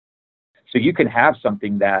So you can have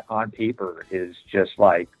something that on paper is just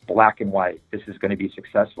like black and white. This is going to be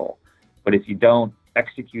successful. But if you don't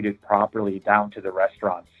execute it properly down to the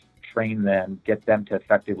restaurants, train them, get them to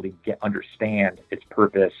effectively understand its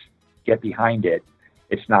purpose, get behind it,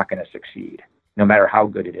 it's not going to succeed, no matter how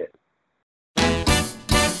good it is.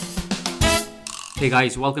 Hey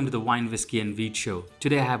guys, welcome to the Wine, Whiskey and Weed Show.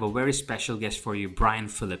 Today I have a very special guest for you, Brian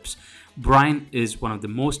Phillips. Brian is one of the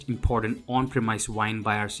most important on-premise wine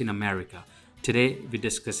buyers in America. Today we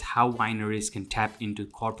discuss how wineries can tap into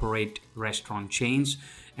corporate restaurant chains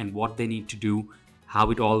and what they need to do,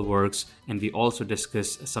 how it all works, and we also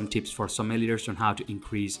discuss some tips for sommeliers on how to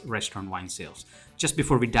increase restaurant wine sales. Just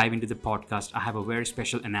before we dive into the podcast, I have a very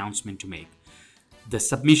special announcement to make. The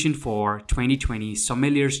submission for 2020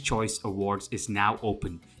 Sommelier's Choice Awards is now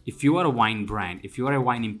open. If you are a wine brand, if you are a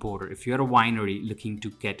wine importer, if you are a winery looking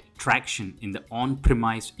to get traction in the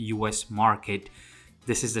on-premise US market,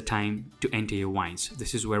 this is the time to enter your wines.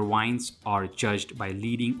 This is where wines are judged by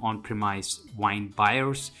leading on-premise wine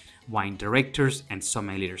buyers, wine directors, and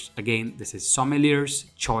sommeliers. Again, this is Sommelier's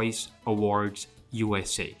Choice Awards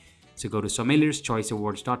USA. So go to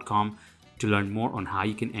sommelierschoiceawards.com to learn more on how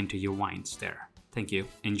you can enter your wines there. Thank you.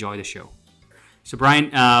 Enjoy the show. So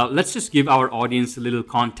Brian, let's just give our audience a little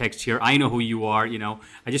context here. I know who you are. I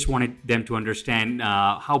just wanted them to understand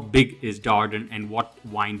how big is Darden and what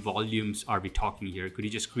wine volumes are we talking here. Could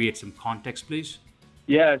you just create some context, please?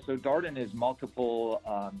 Yeah, so Darden is multiple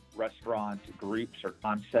restaurant groups or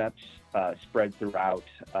concepts spread throughout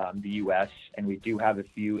the U.S., and we do have a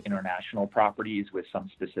few international properties with some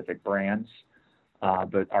specific brands,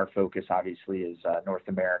 but our focus obviously is North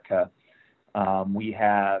America. We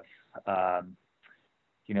have,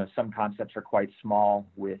 some concepts are quite small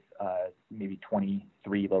with maybe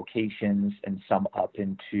 23 locations and some up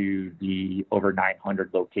into the over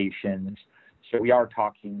 900 locations. So we are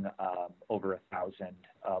talking over 1,000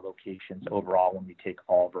 locations overall when we take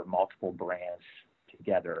all of our multiple brands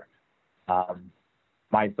together.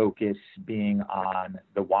 My focus being on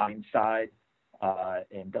the wine side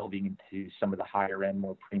and delving into some of the higher end,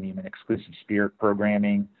 more premium and exclusive spirit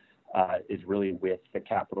programming. Is really with the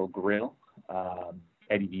Capital Grille,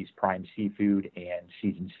 Eddie V's Prime Seafood, and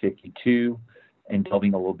Seasons 52, and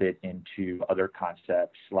delving a little bit into other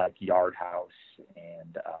concepts like Yard House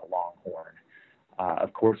and Longhorn.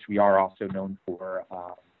 Of course, we are also known for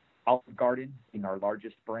Olive Garden being our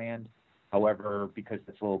largest brand. However, because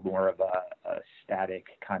it's a little more of a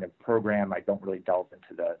static kind of program, I don't really delve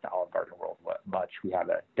into the Olive Garden world much. We have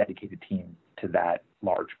a dedicated team to that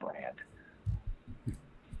large brand.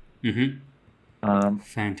 Mm-hmm.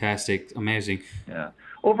 Fantastic. Amazing. Yeah.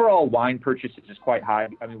 Overall, wine purchases is quite high.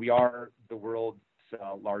 I mean, we are the world's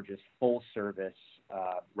largest full-service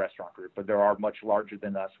restaurant group, but there are much larger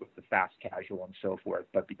than us with the fast casual and so forth.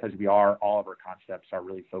 But because all of our concepts are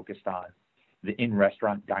really focused on the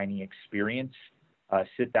in-restaurant dining experience,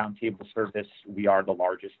 sit-down table service, we are the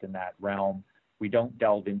largest in that realm. We don't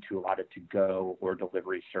delve into a lot of to-go or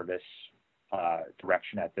delivery service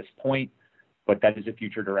direction at this point. But that is a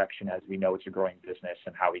future direction, as we know it's a growing business,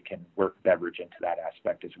 and how we can work beverage into that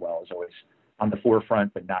aspect as well is always on the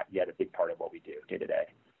forefront, but not yet a big part of what we do day to day.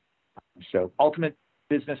 So ultimate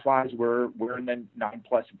business-wise, we're in the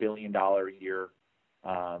 $9+ billion a year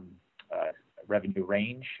revenue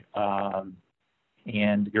range,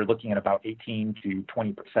 and you're looking at about 18 to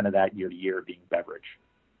 20% of that year to year being beverage.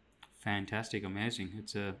 Fantastic, amazing.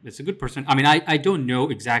 It's a good percent. I mean, I don't know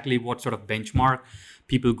exactly what sort of benchmark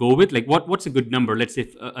people go with. Like, what's a good number? Let's say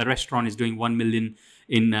if a restaurant is doing 1 million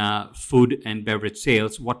in food and beverage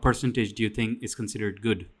sales, what percentage do you think is considered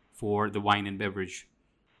good for the wine and beverage?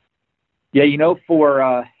 Yeah,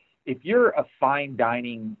 for if you're a fine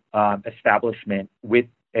dining establishment with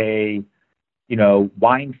a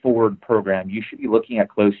wine forward program, you should be looking at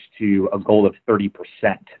close to a goal of 30%.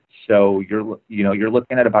 So you're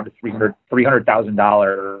looking at about a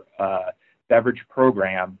 $300,000 beverage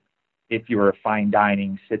program if you're a fine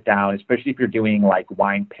dining sit down, especially if you're doing like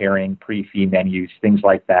wine pairing, pre-fee menus, things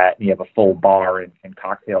like that, and you have a full bar and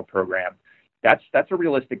cocktail program. That's a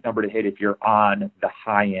realistic number to hit if you're on the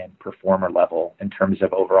high end performer level in terms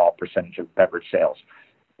of overall percentage of beverage sales.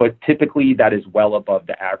 But typically that is well above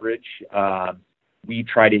the average. We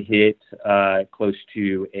try to hit close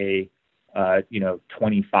to a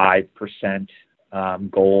 25%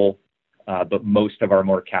 goal, but most of our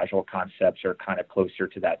more casual concepts are kind of closer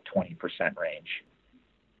to that 20% range.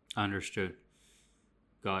 Understood.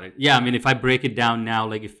 Got it. Yeah, I mean, if I break it down now,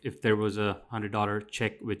 like if there was a $100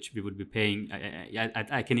 check, which we would be paying,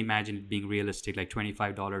 I can imagine it being realistic, like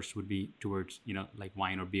 $25 would be towards, like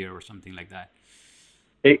wine or beer or something like that.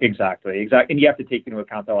 Exactly. And you have to take into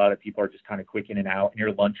account that a lot of people are just kind of quick in and out, and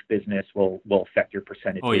your lunch business will affect your Oh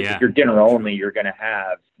percentages. If yeah, you're dinner only,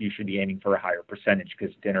 you should be aiming for a higher percentage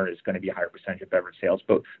because dinner is going to be a higher percentage of beverage sales.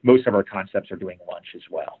 But most of our concepts are doing lunch as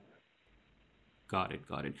well. got it,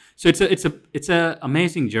 got it. So it's a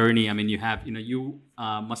amazing journey. I mean, you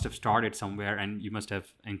must have started somewhere, and you must have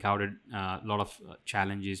encountered a lot of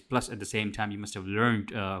challenges. Plus, at the same time, you must have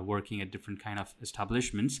learned working at different kind of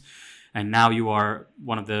establishments, and now you are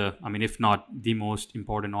one of the, I mean, if not the most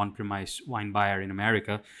important on-premise wine buyer in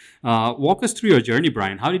America. Walk us through your journey,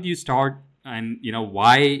 Brian. How did you start, and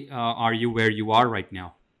why are you where you are right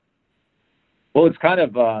now? Well, it's kind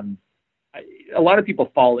of a lot of people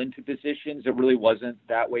fall into positions. It really wasn't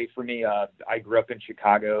that way for me. I grew up in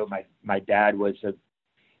Chicago. My dad was a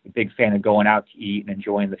big fan of going out to eat and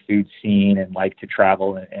enjoying the food scene and liked to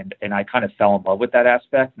travel, and I kind of fell in love with that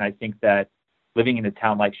aspect. And I think that living in a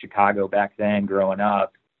town like Chicago back then, growing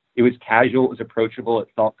up, it was casual, it was approachable, it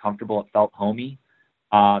felt comfortable, it felt homey.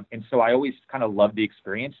 And so I always kind of loved the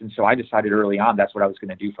experience. And so I decided early on that's what I was going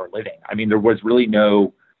to do for a living. I mean, there was really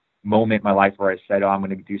no moment in my life where I said, oh, I'm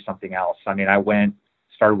going to do something else. I mean,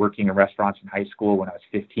 started working in restaurants in high school when I was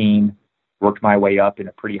 15, worked my way up in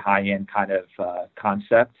a pretty high-end kind of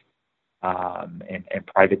concept, and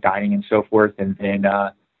private dining and so forth. And then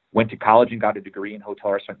went to college and got a degree in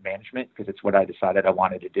hotel restaurant management because it's what I decided I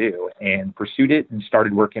wanted to do, and pursued it and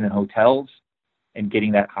started working in hotels and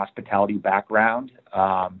getting that hospitality background,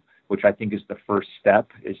 which I think is the first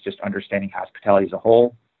step, is just understanding hospitality as a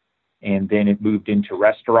whole. And then it moved into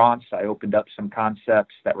restaurants. I opened up some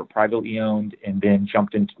concepts that were privately owned, and then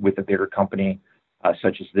jumped into with a bigger company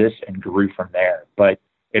such as this, and grew from there. But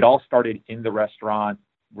it all started in the restaurant,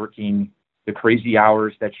 working the crazy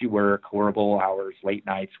hours that you work, horrible hours, late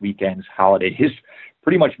nights, weekends, holidays,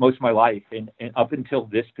 pretty much most of my life. And up until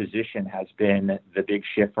this position has been the big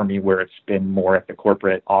shift for me, where it's been more at the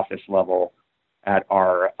corporate office level at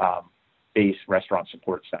our base restaurant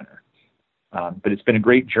support center. But it's been a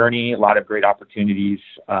great journey, a lot of great opportunities.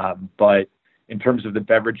 But in terms of the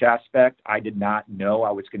beverage aspect, I did not know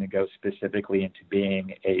I was going to go specifically into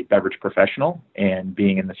being a beverage professional and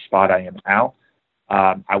being in the spot I am now.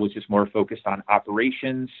 I was just more focused on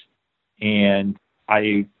operations, and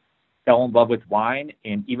I fell in love with wine.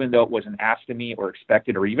 And even though it wasn't asked of me or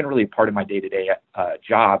expected or even really a part of my day-to-day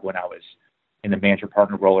job when I was in the manager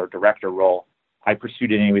partner role or director role, I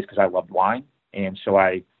pursued it anyways because I loved wine. And so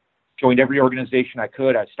I joined every organization I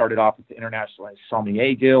could. I started off with the International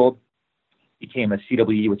Sommelier Guild, became a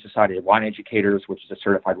CWE with Society of Wine Educators, which is a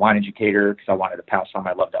certified wine educator, because I wanted to pass on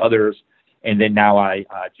my love to others. And then now I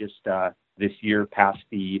just this year passed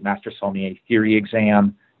the Master Sommelier Theory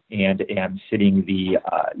exam, and am sitting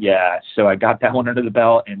so I got that one under the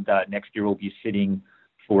belt, and next year we'll be sitting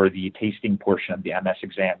for the tasting portion of the MS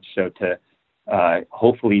exam. So to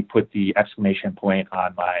hopefully put the exclamation point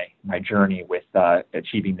on my journey with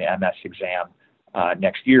achieving the MS exam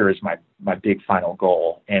next year is my big final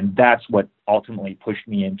goal. And that's what ultimately pushed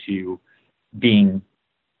me into being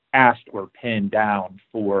asked or pinned down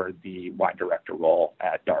for the wine director role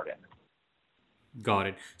at Darden. Got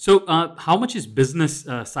it. So, how much is business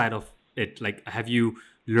side of it? Like, have you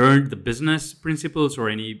learned the business principles or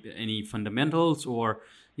any fundamentals, or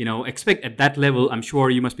expect at that level? I'm sure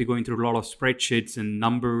you must be going through a lot of spreadsheets and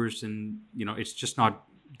numbers, and it's just not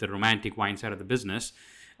the romantic wine side of the business.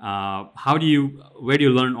 Where do you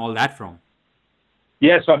learn all that from?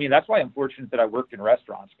 Yeah, so I mean, that's why I'm fortunate that I worked in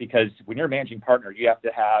restaurants, because when you're a managing partner, you have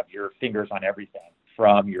to have your fingers on everything,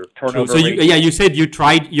 from your turnover True. So rate. you said you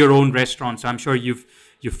tried your own restaurant, so I'm sure you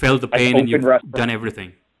felt the pain and you've done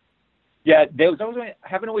everything. Yeah, those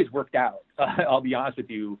haven't always worked out. I'll be honest with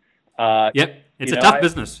you. Yep, it's a tough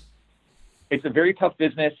business. It's a very tough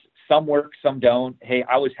business. Some work, some don't. Hey,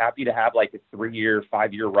 I was happy to have like a 3-year,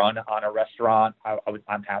 5-year run on a restaurant.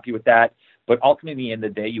 I'm happy with that. But ultimately, in the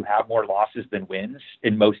day, you have more losses than wins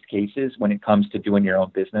in most cases when it comes to doing your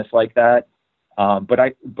own business like that. But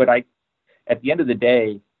at the end of the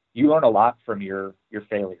day, you learn a lot from your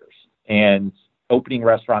failures. And opening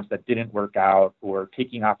restaurants that didn't work out, or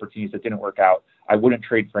taking opportunities that didn't work out, I wouldn't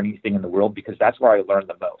trade for anything in the world, because that's where I learned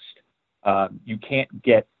the most. You can't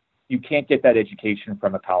get that education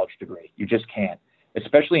from a college degree. You just can't.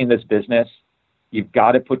 Especially in this business, you've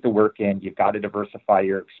got to put the work in. You've got to diversify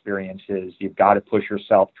your experiences. You've got to push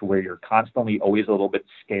yourself to where you're constantly always a little bit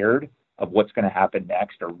scared of what's going to happen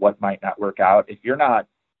next or what might not work out. If you're not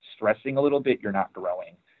stressing a little bit, you're not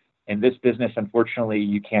growing. In this business, unfortunately,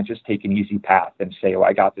 you can't just take an easy path and say, oh,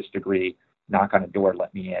 I got this degree, knock on a door,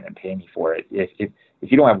 let me in and pay me for it. If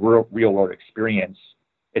you don't have real world experience,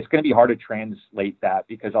 it's going to be hard to translate that,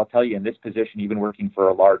 because I'll tell you, in this position, even working for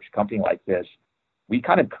a large company like this, we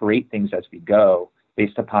kind of create things as we go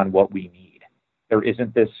based upon what we need. There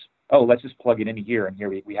isn't this, oh, let's just plug it into here, and here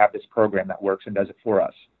we have this program that works and does it for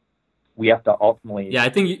us. We have to ultimately. Yeah, I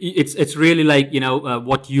think it's really like,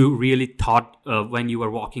 what you really thought when you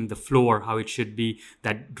were walking the floor, how it should be,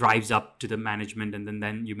 that drives up to the management, and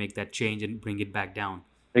then you make that change and bring it back down.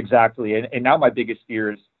 Exactly. And now my biggest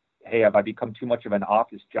fear is, hey, have I become too much of an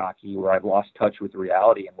office jockey where I've lost touch with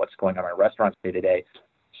reality and what's going on in my restaurants day to day?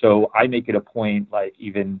 So I make it a point, like,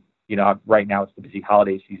 even, right now it's the busy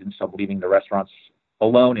holiday season, so I'm leaving the restaurants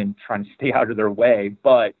alone and trying to stay out of their way.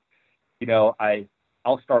 But,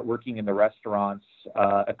 I'll start working in the restaurants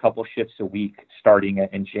a couple shifts a week starting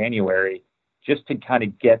in January, just to kind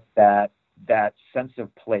of get that sense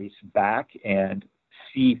of place back and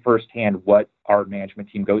see firsthand what our management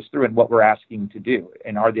team goes through and what we're asking to do,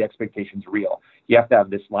 and are the expectations real. You have to have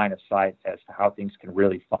this line of sight as to how things can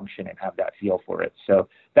really function and have that feel for it. So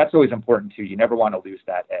that's always important too. You never want to lose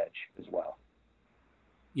that edge as well.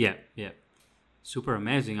 Yeah, super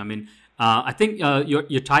amazing. I mean, I think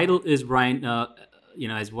your title is, Brian,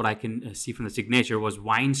 as what I can see from the signature, was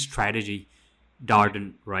Wine Strategy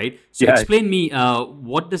Darden, right? So yeah. Explain me,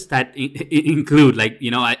 what does that include? Like,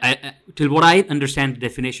 I till what I understand, the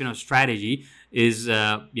definition of strategy is,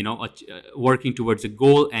 working towards a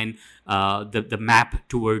goal, and the map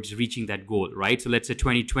towards reaching that goal, right? So let's say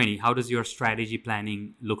 2020, how does your strategy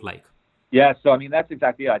planning look like? Yeah, so I mean, that's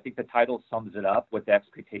exactly it. I think the title sums it up. What the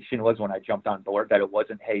expectation was when I jumped on board, that it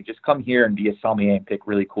wasn't, hey, just come here and be a sommelier and pick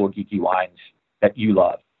really cool, geeky wines that you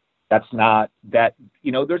love. That's not that,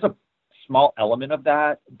 there's a small element of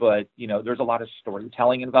that, but, there's a lot of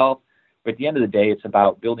storytelling involved. But at the end of the day, it's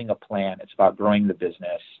about building a plan. It's about growing the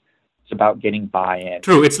business. It's about getting buy-in.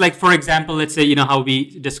 True. It's like, for example, let's say, how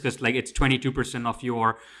we discussed, like, it's 22% of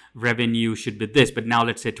your revenue should be this, but now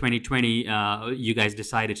let's say 2020, you guys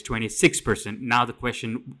decide it's 26%. Now the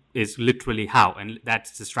question is literally how, and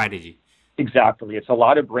that's the strategy. Exactly. It's a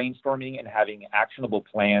lot of brainstorming and having actionable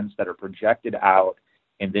plans that are projected out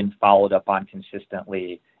and then followed up on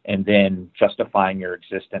consistently, and then justifying your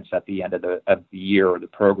existence at the end of the year or the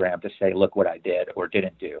program to say, look what I did or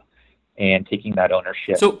didn't do, and taking that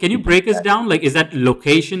ownership. So can you break us down? Like, is that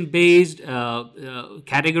location based,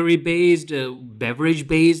 category based, beverage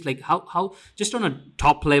based? Like, how just on a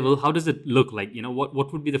top level, how does it look like?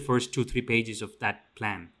 What would be the first 2-3 pages of that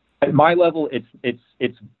plan? At my level,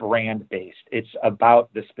 it's brand based. It's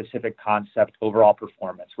about the specific concept, overall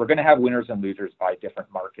performance. We're going to have winners and losers by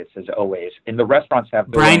different markets, as always. And the restaurants have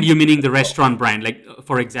brand. You meaning the restaurant brand? Like,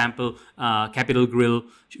 for example, Capital Grill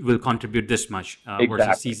will contribute this much, exactly.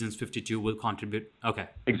 Versus Seasons 52 will contribute. Okay.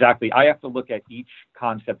 Exactly. I have to look at each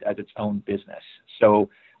concept as its own business. So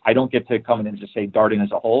I don't get to come in and just say Darden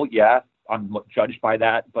as a whole. Yeah, I'm judged by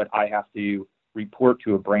that, but I have to report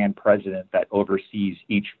to a brand president that oversees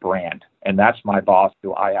each brand. And that's my boss,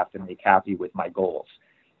 who I have to make happy with my goals.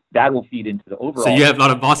 That will feed into the overall. So you have a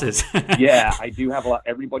lot of bosses. Yeah, I do have a lot.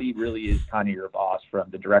 Everybody really is kind of your boss, from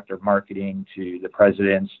the director of marketing to the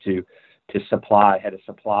presidents to supply, head of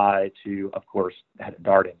supply, to, of course, head of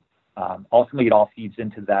Darden. Ultimately, it all feeds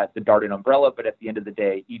into the Darden umbrella, but at the end of the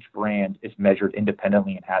day, each brand is measured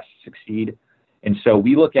independently and has to succeed. And so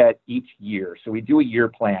we look at each year. So we do a year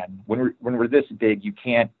plan. When we're this big, you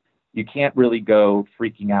can't really go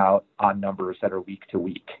freaking out on numbers that are week to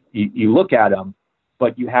week. You look at them,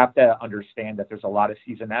 but you have to understand that there's a lot of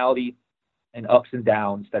seasonality and ups and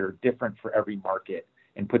downs that are different for every market,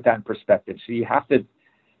 and put that in perspective. So you have to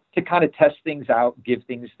kind of test things out, give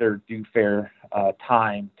things their due fair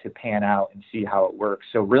time to pan out and see how it works.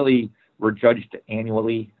 So really, we're judged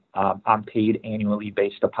annually. I'm paid annually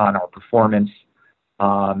based upon our performance.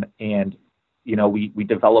 And, we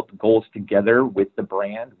develop goals together with the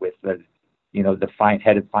brand, with the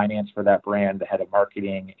head of finance for that brand, the head of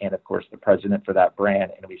marketing, and of course the president for that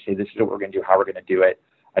brand. And we say, this is what we're going to do, how we're going to do it.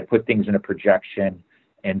 I put things in a projection,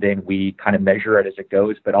 and then we kind of measure it as it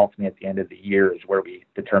goes. But ultimately, at the end of the year is where we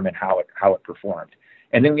determine how it performed.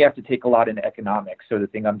 And then we have to take a lot into economics. So the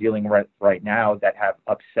thing I'm dealing with right now that have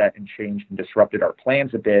upset and changed and disrupted our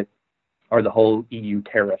plans a bit are the whole EU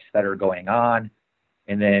tariffs that are going on.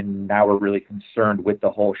 And then now we're really concerned with the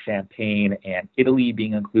whole Champagne and Italy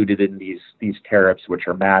being included in these tariffs, which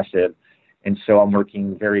are massive. And so I'm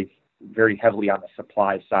working very, very heavily on the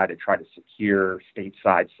supply side to try to secure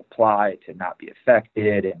stateside supply to not be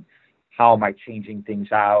affected. And how am I changing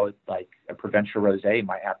things out? Like a provincial rosé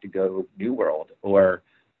might have to go New World, or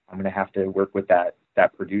I'm going to have to work with that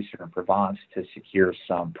producer in Provence to secure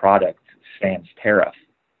some product sans tariff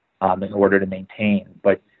in order to maintain.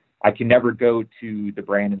 But I can never go to the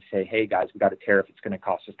brand and say, hey guys, we got a tariff. It's going to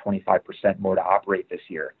cost us 25% more to operate this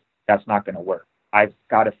year. That's not going to work. I've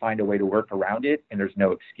got to find a way to work around it, and there's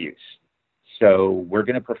no excuse. So we're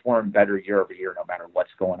going to perform better year over year, no matter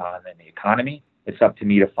what's going on in the economy. It's up to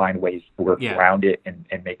me to find ways to work around it and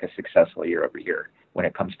make us successful year over year when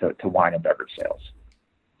it comes to wine and beverage sales.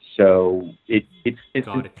 So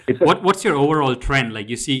what's your overall trend? Like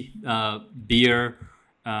you see beer,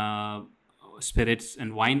 spirits,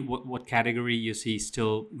 and wine. What category you see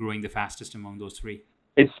still growing the fastest among those three?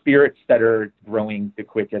 It's spirits that are growing the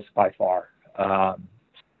quickest by far. The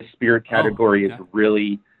spirit category is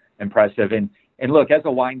really impressive. And look, as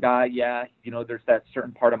a wine guy, there's that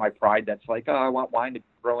certain part of my pride that's like, oh, I want wine to be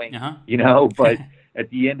growing, but at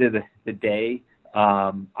the end of the day,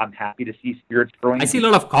 I'm happy to see spirits growing. I see a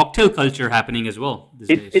lot of cocktail culture happening as well these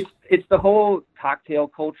days. It's the whole cocktail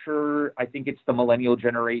culture. I think it's the millennial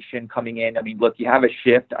generation coming in. I mean, look, you have a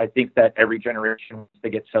shift. I think that every generation, once they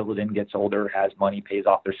get settled in, gets older, has money, pays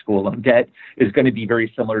off their school loan debt, is going to be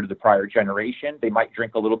very similar to the prior generation. They might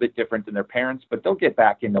drink a little bit different than their parents, but they'll get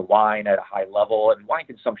back into wine at a high level. And wine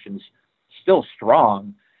consumption's still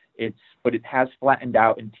strong. But it has flattened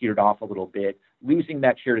out and teetered off a little bit, losing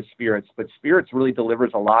that share to spirits. But spirits really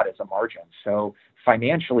delivers a lot as a margin. So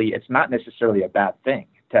financially, it's not necessarily a bad thing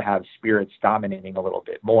to have spirits dominating a little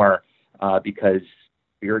bit more because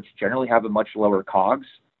spirits generally have a much lower COGS.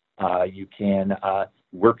 You can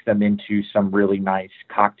work them into some really nice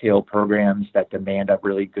cocktail programs that demand a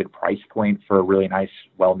really good price point for a really nice,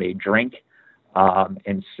 well-made drink.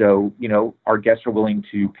 And so, our guests are willing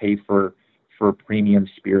to pay for premium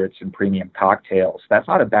spirits and premium cocktails. That's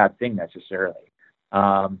not a bad thing necessarily.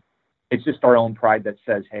 It's just our own pride that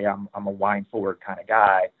says, hey, I'm a wine forward kind of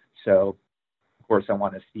guy. So of course I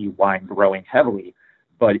want to see wine growing heavily,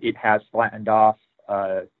 but it has flattened off.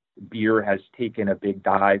 Beer has taken a big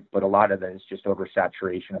dive, but a lot of that is just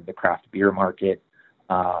oversaturation of the craft beer market.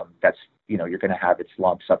 That's, you're going to have its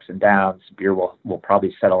lumps, ups and downs. Beer will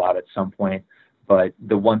probably settle out at some point. But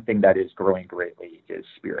the one thing that is growing greatly is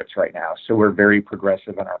spirits right now. So we're very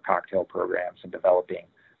progressive in our cocktail programs and developing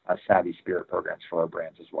savvy spirit programs for our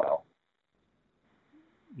brands as well.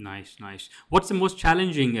 Nice. What's the most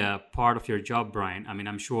challenging part of your job, Brian? I mean,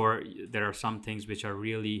 I'm sure there are some things which are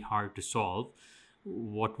really hard to solve.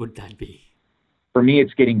 What would that be? For me,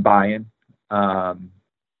 it's getting buy-in.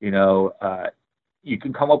 You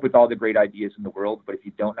can come up with all the great ideas in the world, but if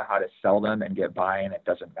you don't know how to sell them and get buy-in, it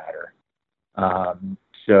doesn't matter. Can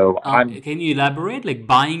you elaborate? Like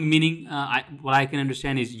buying, meaning what I can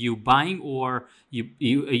understand is you buying, or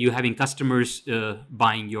you having customers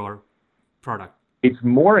buying your product. It's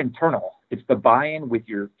more internal. It's the buy-in with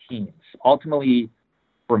your teams. Ultimately,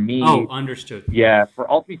 for me. Oh, understood. Yeah,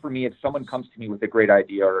 ultimately for me, if someone comes to me with a great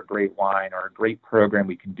idea or a great wine or a great program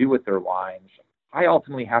we can do with their wines, I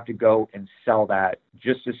ultimately have to go and sell that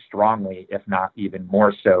just as strongly, if not even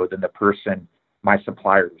more so, than the person, my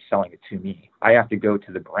supplier, who's selling it to me. I have to go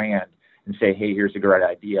to the brand and say, hey, here's a great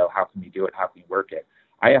idea. How can we do it? How can we work it?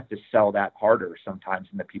 I have to sell that harder sometimes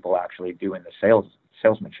than the people actually doing the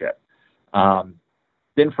salesmanship.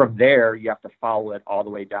 Then from there, you have to follow it all the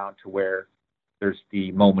way down to where there's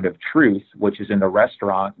the moment of truth, which is in the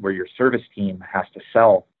restaurant where your service team has to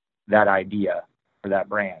sell that idea for that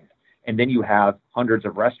brand. And then you have hundreds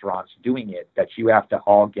of restaurants doing it that you have to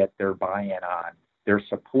all get their buy-in on, their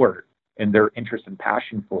support, and their interest and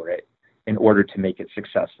passion for it in order to make it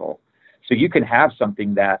successful. So you can have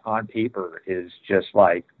something that on paper is just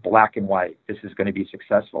like black and white. This is going to be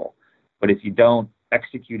successful. But if you don't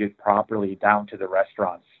execute it properly down to the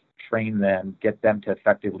restaurants, train them, get them to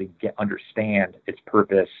effectively understand its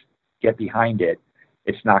purpose, get behind it,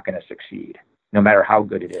 it's not going to succeed, no matter how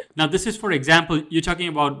good it is. Now, this is, for example, you're talking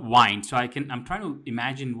about wine. So I'm trying to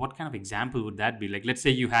imagine what kind of example would that be? Like, let's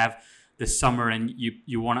say you have this summer and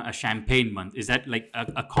you want a champagne month. Is that like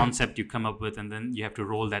a concept you come up with, and then you have to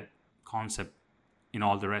roll that concept in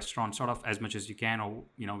all the restaurants sort of as much as you can, or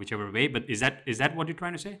whichever way? But is that what you're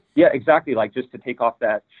trying to say? Yeah, exactly. Like, just to take off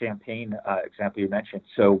that champagne example you mentioned.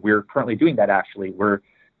 So we're currently doing that. Actually, we're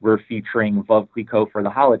featuring Veuve Clicquot for the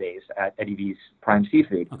holidays at Eddie V's Prime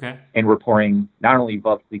Seafood. Okay. And we're pouring not only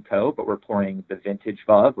Veuve Clicquot, but we're pouring the vintage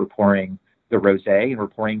Veuve, we're pouring the rosé, and we're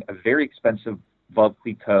pouring a very expensive Veuve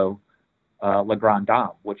Clicquot La Grande Dame,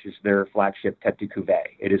 which is their flagship tête de cuvée.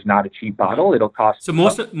 It is not a cheap bottle. It'll cost. So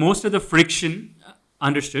most of the friction.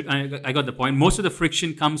 Understood. I got the point. Most of the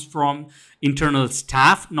friction comes from internal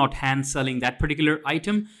staff not hand selling that particular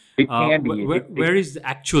item. It can be. Where is the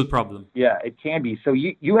actual problem? Yeah, it can be. So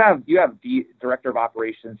you have the director of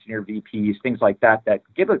operations, senior VPs, things like that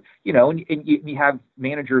give a, and you have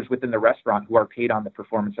managers within the restaurant who are paid on the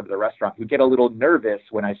performance of the restaurant who get a little nervous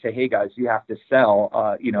when I say, hey guys, you have to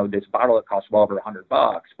sell, this bottle that costs well over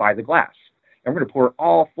 $100 by the glass, and we're going to pour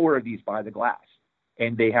all 4 of these by the glass.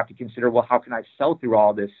 And they have to consider, well, how can I sell through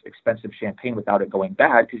all this expensive champagne without it going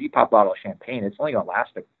bad? Because you pop a bottle of champagne, it's only going to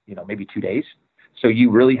last, maybe 2 days. So you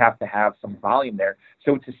really have to have some volume there.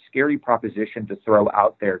 So it's a scary proposition to throw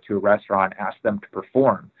out there to a restaurant, ask them to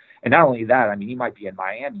perform. And not only that, I mean, you might be in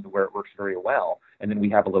Miami where it works very well, and then we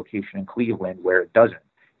have a location in Cleveland where it doesn't.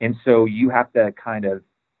 And so you have to kind of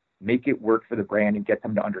make it work for the brand and get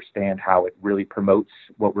them to understand how it really promotes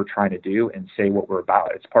what we're trying to do and say what we're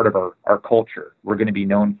about. It's part of our culture. We're going to be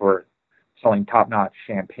known for selling top-notch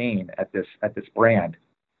champagne at this brand,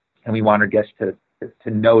 and we want our guests to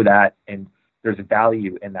know that, and there's a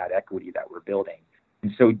value in that equity that we're building.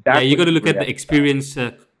 And so that's you got to look at the experience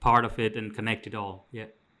part of it and connect it all. Yeah,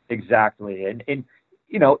 exactly. And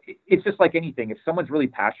it's just like anything. If someone's really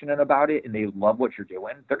passionate about it and they love what you're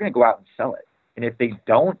doing, they're going to go out and sell it. And if they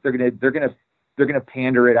don't, they're going to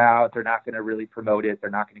pander it out. They're not going to really promote it. They're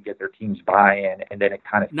not going to get their team's buy-in, and then it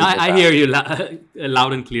kind of. No, I hear you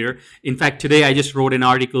loud and clear. In fact, today I just wrote an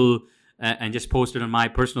article and just posted on my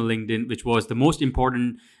personal LinkedIn, which was the most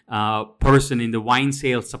important person in the wine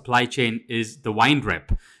sales supply chain is the wine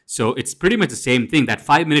rep. So it's pretty much the same thing. That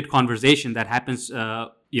 5-minute conversation that happens,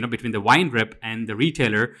 between the wine rep and the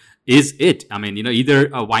retailer is it. I mean, either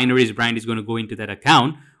a winery's brand is going to go into that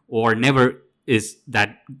account or never is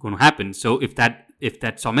that going to happen. So if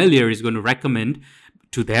that sommelier is going to recommend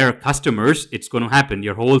to their customers, it's going to happen.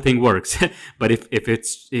 Your whole thing works. But if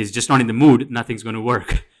it's just not in the mood, nothing's going to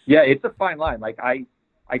work. Yeah, it's a fine line. Like I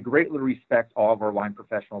greatly respect all of our wine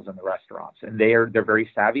professionals in the restaurants, and they're very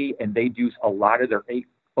savvy, and they do a lot of their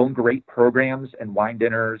own great programs and wine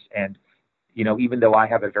dinners. And even though I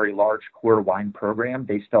have a very large core wine program,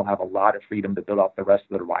 they still have a lot of freedom to build out the rest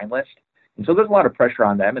of their wine list. And so there's a lot of pressure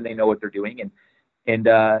on them, and they know what they're doing. And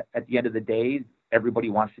at the end of the day, everybody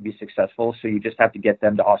wants to be successful. So you just have to get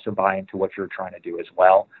them to also buy into what you're trying to do as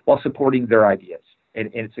well, while supporting their ideas. And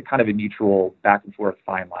it's a kind of a mutual back and forth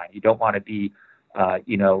fine line. You don't want to be,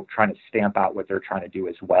 trying to stamp out what they're trying to do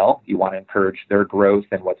as well. You want to encourage their growth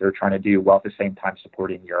and what they're trying to do, while at the same time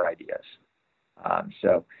supporting your ideas.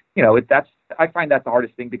 I find that the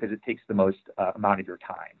hardest thing, because it takes the most amount of your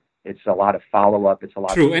time. It's a lot of follow-up. It's a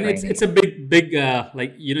lot of training. And it's a big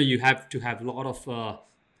you have to have a lot of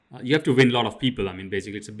you have to win a lot of people. I mean,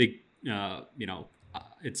 basically, it's a big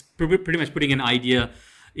it's pretty much putting an idea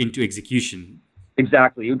into execution.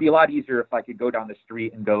 Exactly. It would be a lot easier if I could go down the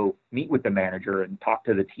street and go meet with the manager and talk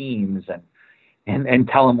to the teams and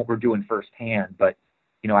tell them what we're doing firsthand. But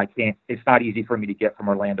I can't. It's not easy for me to get from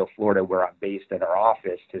Orlando, Florida, where I'm based at our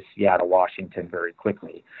office, to Seattle, Washington very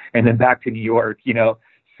quickly, and then back to New York.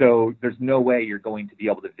 So there's no way you're going to be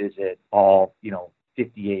able to visit all,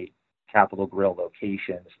 58 Capital Grille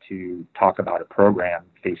locations to talk about a program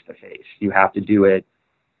face to face. You have to do it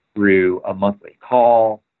through a monthly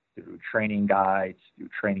call, through training guides, through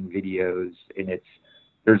training videos, and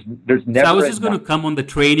there's never. So I was just going to come on the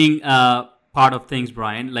training part of things,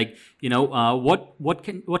 Brian. Like,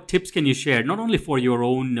 what tips can you share, not only for your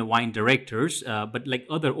own wine directors, but like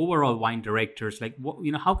other overall wine directors? Like,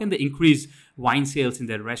 how can they increase wine sales in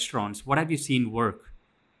their restaurants? What have you seen work?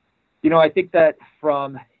 I think that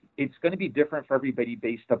it's going to be different for everybody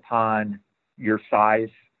based upon your size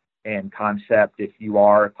and concept. If you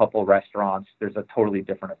are a couple restaurants, there's a totally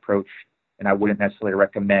different approach, and I wouldn't necessarily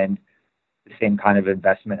recommend the same kind of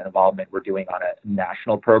investment and involvement we're doing on a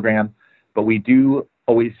national program. But we do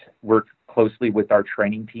always work closely with our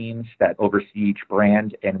training teams that oversee each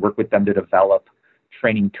brand and work with them to develop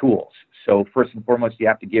training tools. So first and foremost, you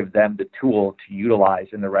have to give them the tool to utilize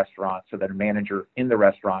in the restaurant, so that a manager in the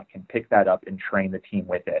restaurant can pick that up and train the team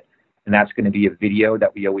with it. And that's going to be a video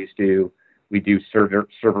that we always do. We do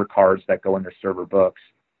server cards that go in their server books,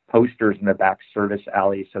 posters in the back service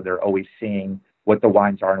alley, so they're always seeing what the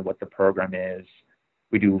wines are and what the program is.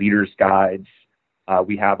 We do leaders guides.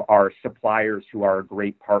 We have our suppliers, who are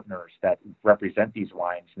great partners that represent these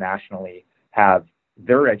wines nationally, have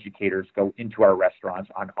their educators go into our restaurants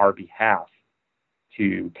on our behalf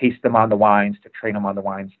to taste them on the wines, to train them on the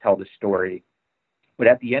wines, tell the story. But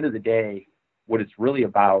at the end of the day, what it's really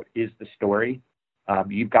about is the story.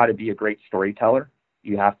 You've got to be a great storyteller.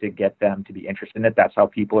 You have to get them to be interested in it. That's how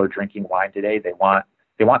people are drinking wine today. They want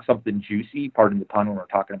something juicy, pardon the pun when we're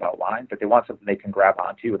talking about wine, but they want something they can grab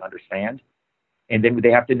onto and understand. And then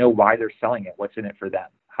they have to know why they're selling it. What's in it for them?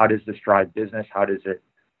 How does this drive business? How does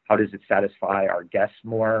How does it satisfy our guests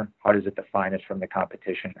more? How does it define us from the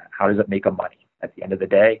competition? How does it make them money at the end of the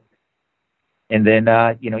day? And then,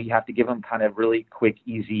 you have to give them kind of really quick,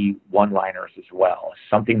 easy one-liners as well.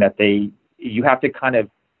 Something that you have to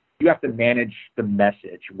manage the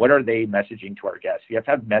message. What are they messaging to our guests? You have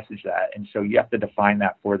to message that. And so you have to define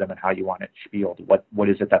that for them and how you want it spieled. What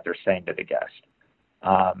is it that they're saying to the guest?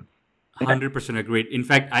 100% agreed. In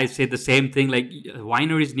fact, I say the same thing. Like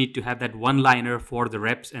wineries need to have that one-liner for the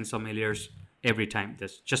reps and sommeliers every time.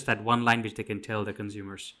 There's just that one line which they can tell the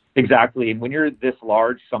consumers. Exactly. And when you're this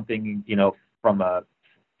large, something of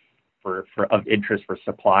interest for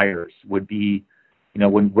suppliers would be,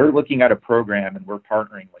 when we're looking at a program and we're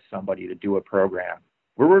partnering with somebody to do a program,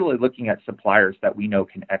 we're really looking at suppliers that we know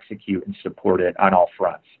can execute and support it on all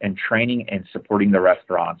fronts, and training and supporting the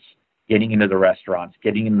restaurants, getting into the restaurants,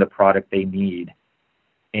 getting in the product they need,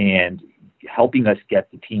 and helping us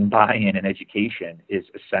get the team buy-in and education is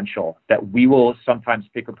essential. That we will sometimes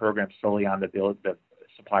pick a program solely on the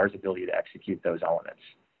supplier's ability to execute those elements.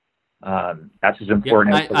 That's as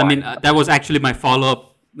important. That was actually my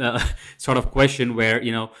follow-up sort of question, where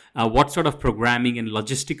what sort of programming and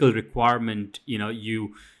logistical requirement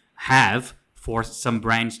you have for some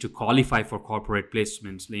brands to qualify for corporate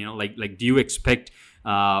placements. Like do you expect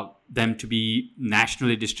them to be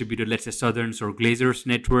nationally distributed, let's say Southerns or Glazers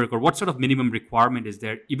network, or what sort of minimum requirement is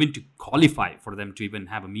there even to qualify for them to even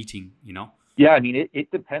have a meeting? Yeah, it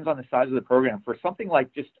depends on the size of the program. For something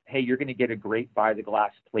like just, hey, you're going to get a great by the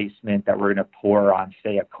glass placement that we're going to pour on,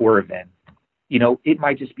 say, a core event. It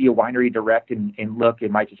might just be a winery direct and look,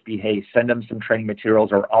 it might just be, hey, send them some training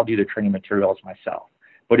materials, or I'll do the training materials myself.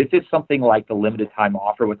 But if it's something like the limited time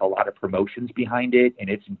offer with a lot of promotions behind it, and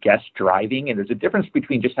it's guest driving, and there's a difference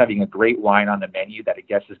between just having a great wine on the menu that a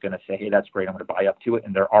guest is going to say, hey, that's great, I'm going to buy up to it,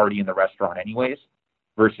 and they're already in the restaurant anyways,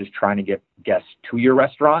 versus trying to get guests to your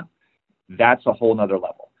restaurant. That's a whole nother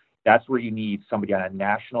level. That's where you need somebody on a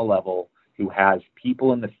national level who has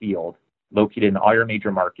people in the field located in all your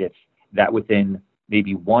major markets that within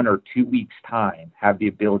maybe 1 or 2 weeks time have the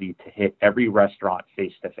ability to hit every restaurant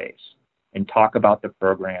face to face and talk about the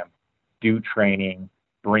program, do training,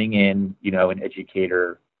 bring in, an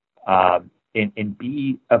educator, and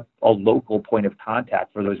be a local point of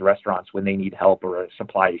contact for those restaurants when they need help or a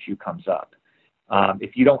supply issue comes up.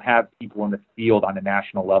 If you don't have people in the field on a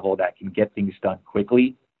national level that can get things done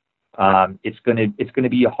quickly, it's going to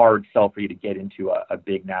be a hard sell for you to get into a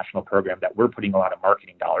big national program that we're putting a lot of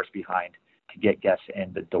marketing dollars behind to get guests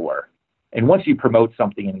in the door. And once you promote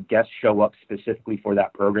something and guests show up specifically for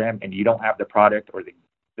that program and you don't have the product, or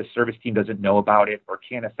the service team doesn't know about it or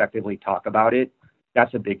can't effectively talk about it,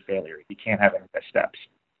 that's a big failure. You can't have any of the steps.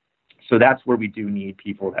 So that's where we do need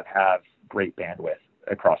people that have great bandwidth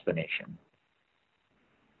across the nation.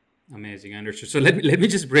 Amazing, understood. So let me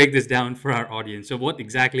just break this down for our audience. So what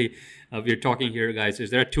exactly we're talking here, guys,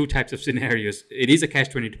 is there are two types of scenarios. It is a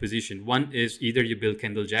catch-22 position. One is either you build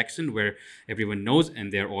Kendall Jackson, where everyone knows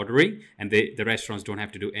and they're ordering, and the restaurants don't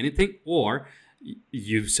have to do anything, or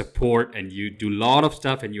you support and you do a lot of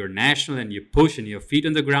stuff, and you're national and you push and your feet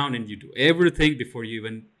on the ground and you do everything before you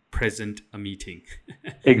even present a meeting.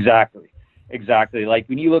 Exactly. Like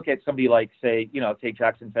when you look at somebody like, say, take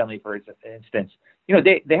Jackson Family for instance,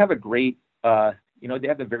 they have a great, they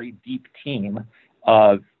have a very deep team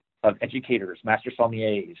of educators, master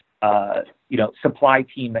sommeliers, supply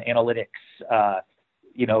team analytics,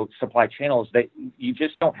 supply channels. That you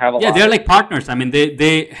just don't have a lot. Yeah, they're like partners.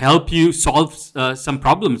 They help you solve some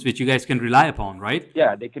problems which you guys can rely upon, right?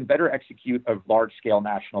 Yeah, they can better execute a large-scale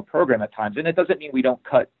national program at times. And it doesn't mean we don't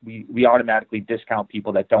we automatically discount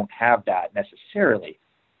people that don't have that necessarily.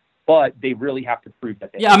 But they really have to prove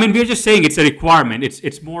that they we're just saying it's a requirement.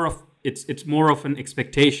 It's more of an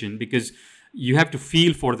expectation, because you have to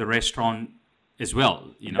feel for the restaurant as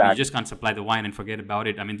well. Exactly. You just can't supply the wine and forget about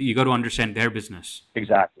it. You got to understand their business.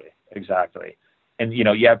 Exactly. And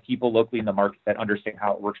you have people locally in the market that understand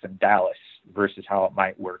how it works in Dallas versus how it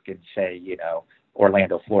might work in, say,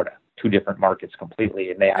 Orlando, Florida. Two different markets completely,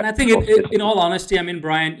 and I think in all honesty,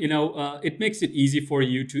 Brian, it makes it easy for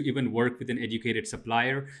you to even work with an educated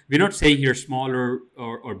supplier. We're not saying here small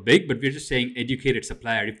or big, but we're just saying educated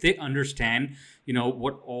supplier. If they understand,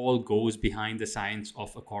 what all goes behind the science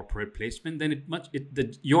of a corporate placement, then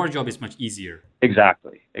your job is much easier.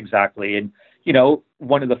 Exactly. And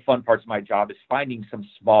one of the fun parts of my job is finding some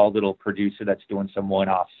small little producer that's doing some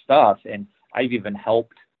one-off stuff, and I've even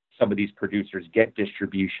helped some of these producers get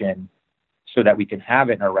distribution so that we can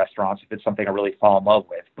have it in our restaurants if it's something I really fall in love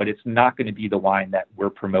with. But it's not going to be the wine that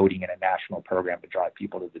we're promoting in a national program to drive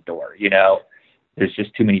people to the door. There's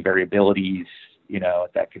just too many variabilities,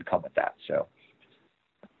 that could come with that. So.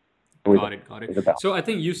 Always Got it. a balance. So I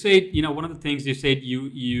think you said, one of the things you said,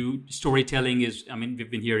 you storytelling is, I mean, we've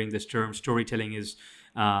been hearing this term, storytelling is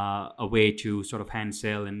a way to sort of hand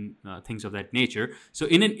sell and things of that nature. So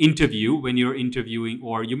in an interview, when you're interviewing,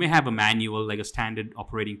 or you may have a manual, like a standard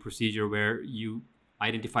operating procedure where you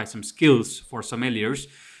identify some skills for sommeliers,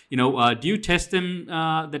 do you test them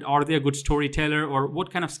that are they a good storyteller, or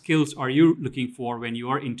what kind of skills are you looking for when you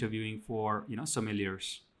are interviewing for,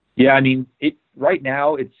 sommeliers? Yeah, I mean, right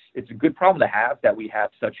now it's a good problem to have that we have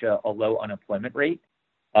such a low unemployment rate.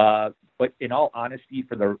 But in all honesty,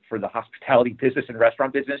 for the hospitality business and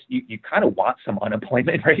restaurant business, you kind of want some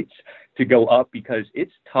unemployment rates to go up because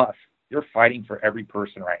it's tough. You're fighting for every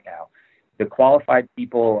person right now. The qualified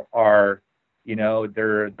people are,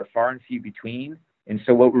 they're far and few between. And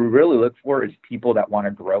so what we really look for is people that want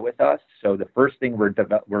to grow with us. So the first thing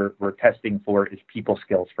we're testing for is people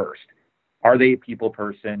skills first. Are they a people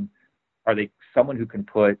person? Are they someone who can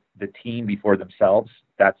put the team before themselves?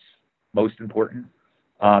 That's most important.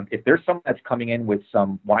 If there's someone that's coming in with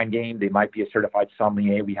some wine game, they might be a certified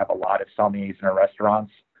sommelier. We have a lot of sommeliers in our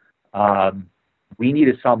restaurants. We need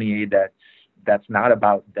a sommelier that's not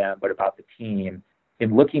about them, but about the team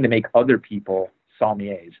and looking to make other people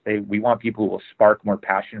sommeliers. We want people who will spark more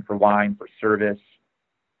passion for wine, for service.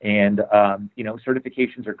 And,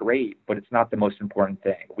 certifications are great, but it's not the most important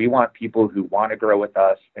thing. We want people who want to grow with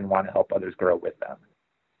us and want to help others grow with them.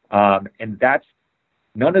 And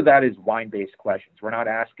none of that is wine-based questions. We're not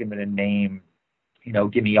asking them to name,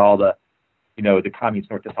 give me all the communes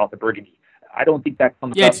north to south of Burgundy. I don't think that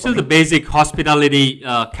comes up. Yeah, it's still the basic hospitality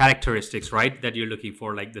characteristics, right? That you're looking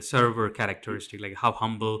for, like the server characteristic, like how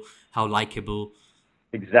humble, how likable.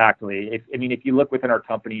 Exactly. If you look within our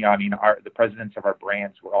company, the presidents of our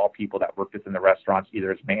brands were all people that worked within the restaurants,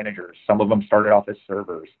 either as managers. Some of them started off as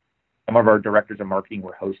servers. Some of our directors of marketing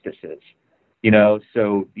were hostesses.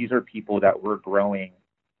 So these are people that we're growing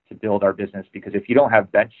to build our business, because if you don't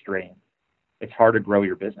have bench strength, it's hard to grow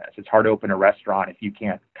your business. It's hard to open a restaurant if you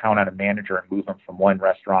can't count on a manager and move them from one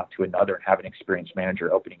restaurant to another and have an experienced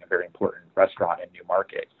manager opening a very important restaurant in a new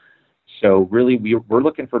market. So really, we're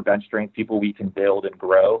looking for bench strength, people we can build and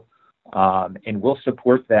grow, and we'll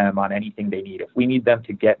support them on anything they need. If we need them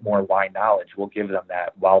to get more wine knowledge, we'll give them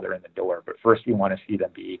that while they're in the door. But first, we want to see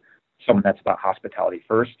them be someone that's about hospitality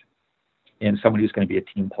first, and someone who's going to be a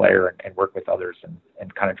team player and work with others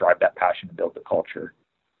and kind of drive that passion and build the culture.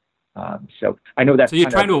 So I know that's. So you're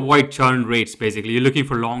trying to avoid churn rates, basically. You're looking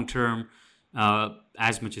for long-term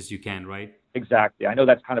as much as you can, right? Exactly. I know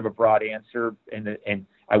that's kind of a broad answer, and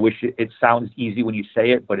I wish it sounds easy when you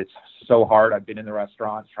say it, but it's so hard. I've been in the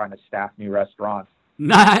restaurants trying to staff new restaurants.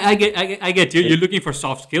 No, I get you. You're looking for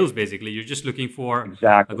soft skills, basically. You're just looking for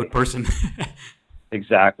a good person.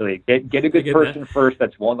 Exactly. Get a good person first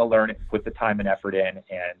that's willing to learn it, put the time and effort in,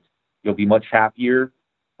 and you'll be much happier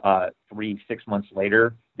 3-6 months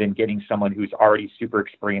later than getting someone who's already super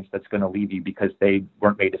experienced that's going to leave you because they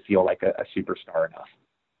weren't made to feel like a superstar enough,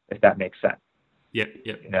 if that makes sense. Yep.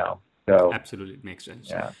 So absolutely, it makes sense.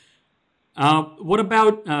 Yeah. What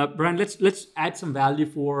about Brian? Let's add some value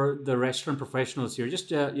for the restaurant professionals here.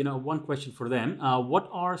 Just one question for them. What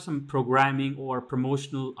are some programming or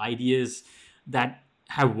promotional ideas that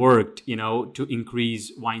have worked, to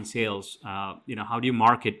increase wine sales? How do you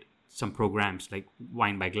market some programs like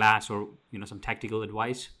Wine by Glass, or some tactical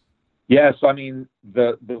advice? Yeah, so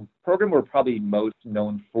the program we're probably most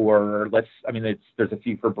known for, there's a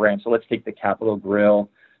few for brands. So let's take the Capitol Grill.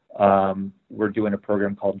 We're doing a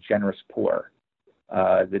program called Generous Pour.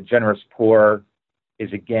 The Generous Pour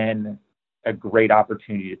is, again, a great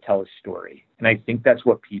opportunity to tell a story. And I think that's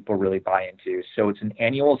what people really buy into. So it's an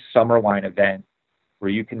annual summer wine event where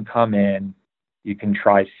you can come in, you can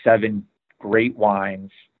try 7 great wines,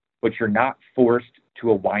 but you're not forced to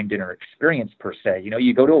a wine dinner experience per se.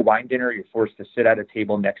 You go to a wine dinner, you're forced to sit at a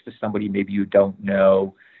table next to somebody maybe you don't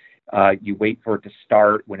know. You wait for it to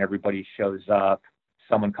start when everybody shows up.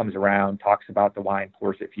 Someone comes around, talks about the wine,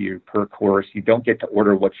 pours it for you per course. You don't get to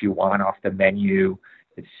order what you want off the menu.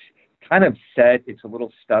 It's kind of set. It's a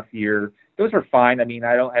little stuffier. Those are fine.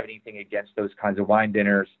 I don't have anything against those kinds of wine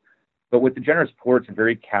dinners. But with the Generous Pour, it's a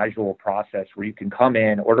very casual process where you can come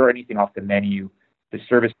in, order anything off the menu. The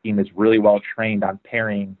service team is really well trained on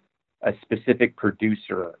pairing a specific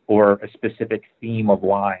producer or a specific theme of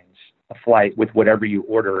wines, a flight, with whatever you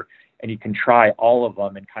order. And you can try all of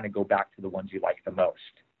them and kind of go back to the ones you like the most.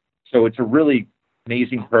 So it's a really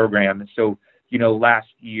amazing program. And so, last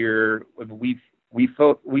year we've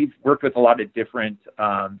worked with a lot of different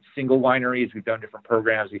single wineries. We've done different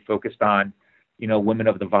programs. We focused on, women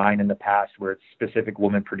of the vine in the past, where it's specific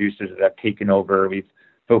women producers that have taken over. We've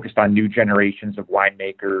focused on new generations of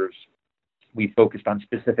winemakers. We focused on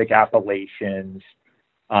specific appellations,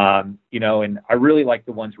 and I really like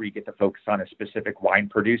the ones where you get to focus on a specific wine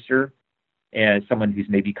producer and someone who's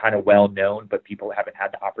maybe kind of well known, but people haven't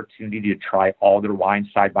had the opportunity to try all their wines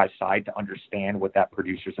side by side to understand what that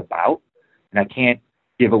producer's about. And I can't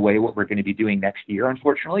give away what we're going to be doing next year,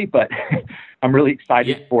 unfortunately, but I'm really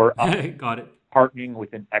excited for Got it. partnering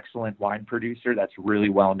with an excellent wine producer that's really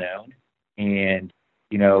well known, and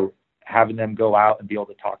having them go out and be able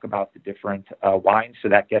to talk about the different wines so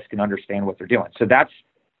that guests can understand what they're doing. So that's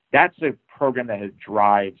a program that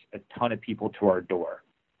drives a ton of people to our door.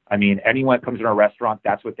 I mean, anyone that comes in our restaurant,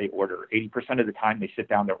 that's what they order. 80% of the time they sit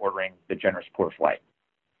down, they're ordering the Generous Pour Flight.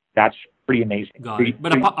 That's pretty amazing. Got it.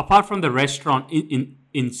 But apart from the restaurant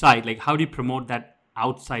inside, like how do you promote that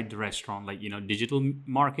outside the restaurant? Like, digital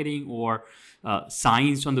marketing or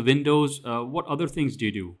signs on the windows? What other things do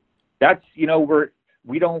you do? That's,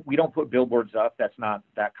 we don't put billboards up. That's not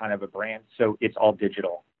that kind of a brand. So it's all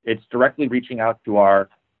digital. It's directly reaching out to our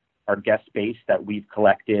guest base that we've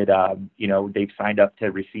collected. They've signed up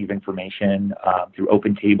to receive information through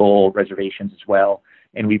Open Table reservations as well.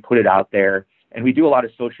 And we put it out there. And we do a lot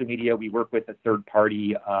of social media. We work with a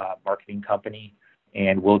third-party marketing company,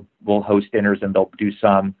 and we'll host dinners, and they'll do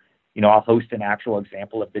some. I'll host an actual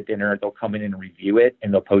example of the dinner. They'll come in and review it,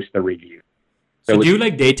 and they'll post the review. So do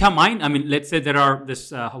you data mine? I mean, let's say there are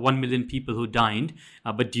this 1 million people who dined,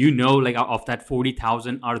 but do you know, like, of that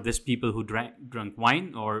 40,000, are this people who drank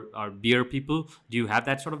wine or are beer people? Do you have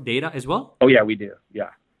that sort of data as well? Oh yeah, we do. Yeah.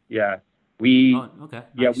 Okay.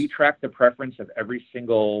 Yeah, Nice. we track the preference of every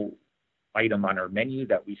single item on our menu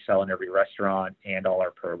that we sell in every restaurant and all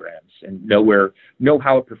our programs, and know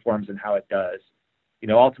how it performs and how it does.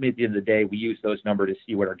 Ultimately at the end of the day, we use those numbers to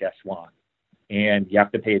see what our guests want, and you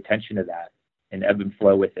have to pay attention to that and ebb and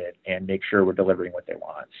flow with it and make sure we're delivering what they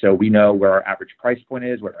want. So we know where our average price point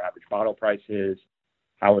is, what our average bottle price is,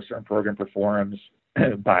 how a certain program performs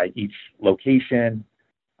by each location.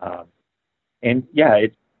 And yeah,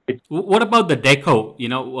 What about the deco?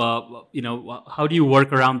 How do you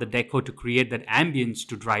work around the deco to create that ambience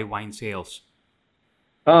to drive wine sales?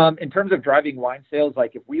 in terms of driving wine sales,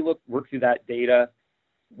 like if we work through that data,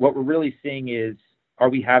 what we're really seeing is, are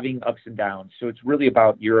we having ups and downs? So it's really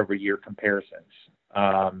about year over year comparisons.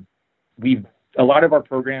 A lot of our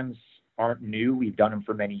programs aren't new. We've done them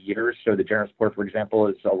for many years. So the Generous Pour, for example,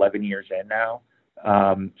 is 11 years in now.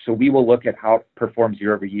 So we will look at how it performs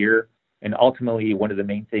year over year. And ultimately, one of the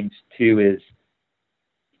main things too is,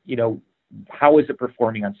 how is it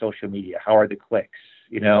performing on social media? How are the clicks?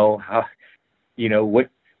 What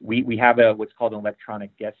we have what's called an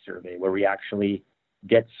electronic guest survey, where we actually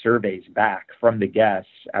get surveys back from the guests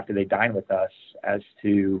after they dine with us as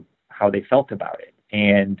to how they felt about it.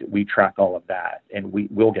 And we track all of that, and we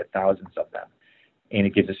will get thousands of them. And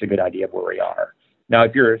it gives us a good idea of where we are. Now,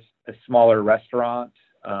 if you're a smaller restaurant,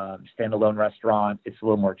 standalone restaurant, it's a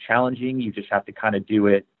little more challenging. You just have to kind of do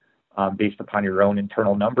it based upon your own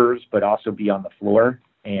internal numbers, but also be on the floor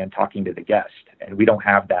and talking to the guest. And we don't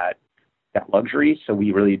have that luxury, so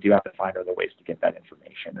we really do have to find other ways to get that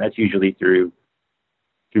information. And that's usually through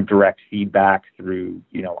direct feedback, through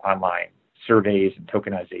online surveys and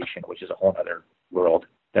tokenization, which is a whole other world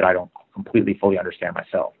that I don't completely fully understand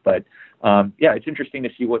myself. But it's interesting to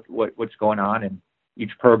see what's going on, and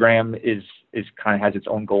each program is kind of has its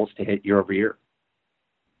own goals to hit year over year.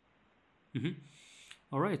 Mm-hmm.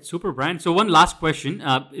 All right, super, Brian. So one last question,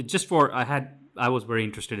 I was very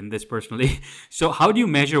interested in this personally. So how do you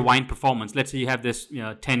measure wine performance? Let's say you have this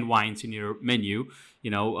 10 wines in your menu.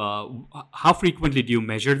 How frequently do you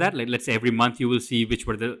measure that? Like, let's say every month you will see which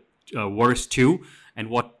were the worst two, and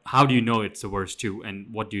how do you know it's the worst two,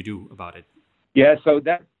 and what do you do about it? Yeah, so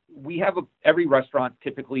that we have every restaurant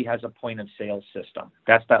typically has a point of sale system.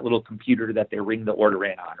 That's that little computer that they ring the order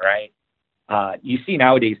in on, right? You see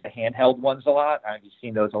nowadays the handheld ones a lot. You've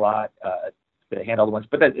seen those a lot, the handheld ones,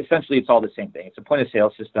 but essentially it's all the same thing. It's a point of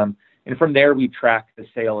sale system. And from there, we track the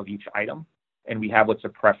sale of each item, and we have what's a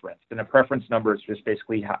preference. And a preference number is just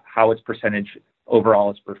basically how its percentage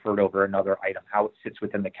overall is preferred over another item, how it sits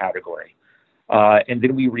within the category. And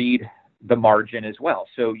then we read the margin as well.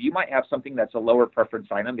 So you might have something that's a lower preference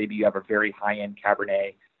item. Maybe you have a very high-end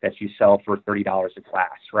Cabernet that you sell for $30 a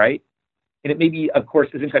glass, right? And it maybe, of course,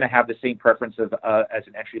 isn't going to have the same preference as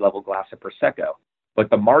an entry-level glass of Prosecco,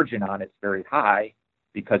 but the margin on it's very high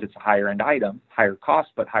because it's a higher-end item, higher cost,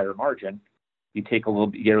 but higher margin. you get a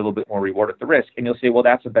little bit more reward at the risk, and you'll say, well,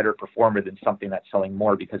 that's a better performer than something that's selling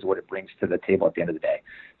more because of what it brings to the table at the end of the day.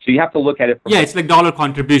 So you have to look at it from it's like dollar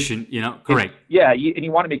contribution, correct. And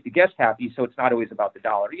you want to make the guest happy, so it's not always about the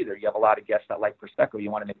dollar either. You have a lot of guests that like Prosecco, you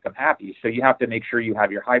want to make them happy. So you have to make sure you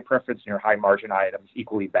have your high preference and your high margin items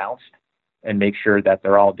equally balanced and make sure that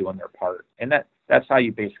they're all doing their part. And that's how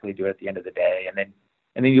you basically do it at the end of the day.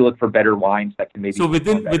 And then you look for better wines that can maybe. So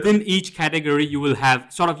within each category, you will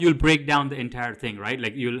have you'll break down the entire thing, right?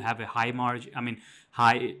 Like you'll have a high margin.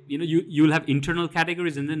 You'll have internal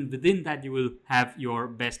categories, and then within that, you will have your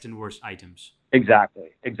best and worst items. Exactly.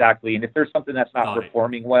 And if there's something that's not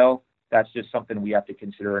performing well, that's just something we have to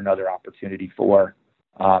consider another opportunity for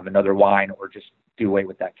another wine, or just do away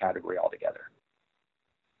with that category altogether.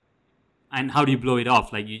 And how do you blow it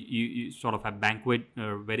off? Like you sort of have banquet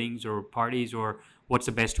or weddings or parties, or what's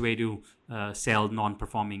the best way to sell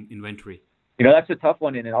non-performing inventory? That's a tough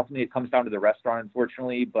one, and ultimately it comes down to the restaurant,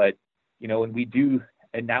 unfortunately. But when we do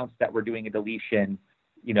announce that we're doing a deletion,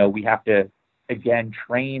 we have to again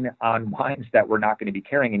train on wines that we're not going to be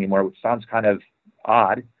carrying anymore, which sounds kind of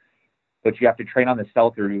odd. But you have to train on the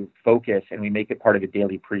sell-through focus, and we make it part of a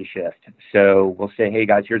daily pre-shift. So we'll say, hey,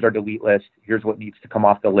 guys, here's our delete list. Here's what needs to come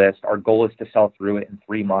off the list. Our goal is to sell through it in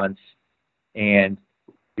 3 months. And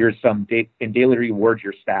here's some daily rewards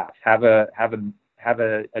your staff. Have a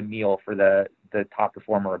meal for the top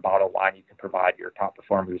performer, a bottle of wine you can provide your top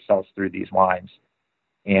performer who sells through these wines.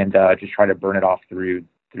 And just try to burn it off through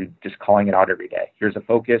just calling it out every day. Here's a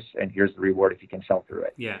focus, and here's the reward if you can sell through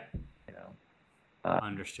it. Yeah.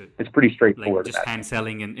 Understood. It's pretty straightforward. Like just hand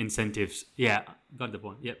selling and incentives. Yeah, got the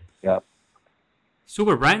point. Yep. Yeah.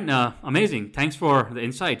 Super, Brian. Amazing. Thanks for the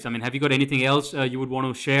insights. Have you got anything else you would want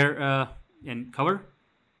to share and cover?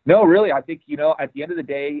 No, really. I think, at the end of the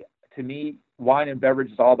day, to me, wine and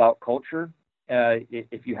beverage is all about culture.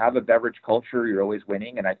 If you have a beverage culture, you're always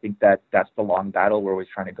winning. And I think that's the long battle we're always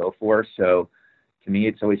trying to go for. So to me,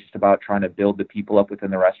 it's always just about trying to build the people up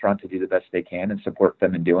within the restaurant to do the best they can and support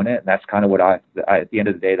them in doing it. And that's kind of what at the end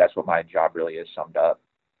of the day, that's what my job really is summed up.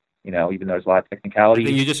 Even though there's a lot of technicality. I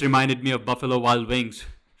think you just reminded me of Buffalo Wild Wings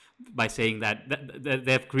by saying that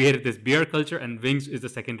they've created this beer culture, and wings is the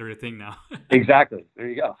secondary thing now. Exactly. There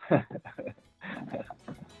you go.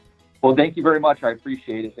 Well, thank you very much. I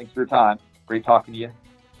appreciate it. Thanks for your time. Great talking to you.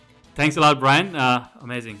 Thanks a lot, Brian.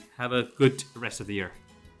 Amazing. Have a good rest of the year.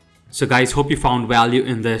 So guys, hope you found value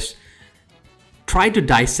in this. Try to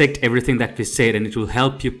dissect everything that we said, and it will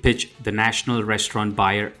help you pitch the national restaurant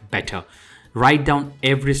buyer better. Write down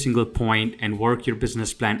every single point and work your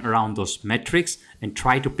business plan around those metrics, and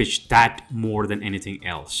try to pitch that more than anything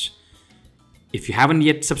else. If you haven't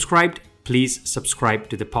yet subscribed, please subscribe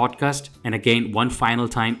to the podcast. And again, one final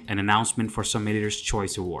time, an announcement for Sommelier's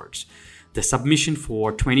Choice Awards. The submission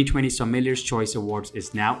for 2020 Sommelier's Choice Awards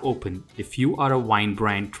is now open. If you are a wine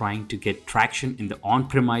brand trying to get traction in the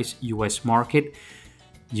on-premise US market,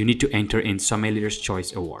 you need to enter in Sommelier's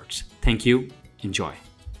Choice Awards. Thank you. Enjoy.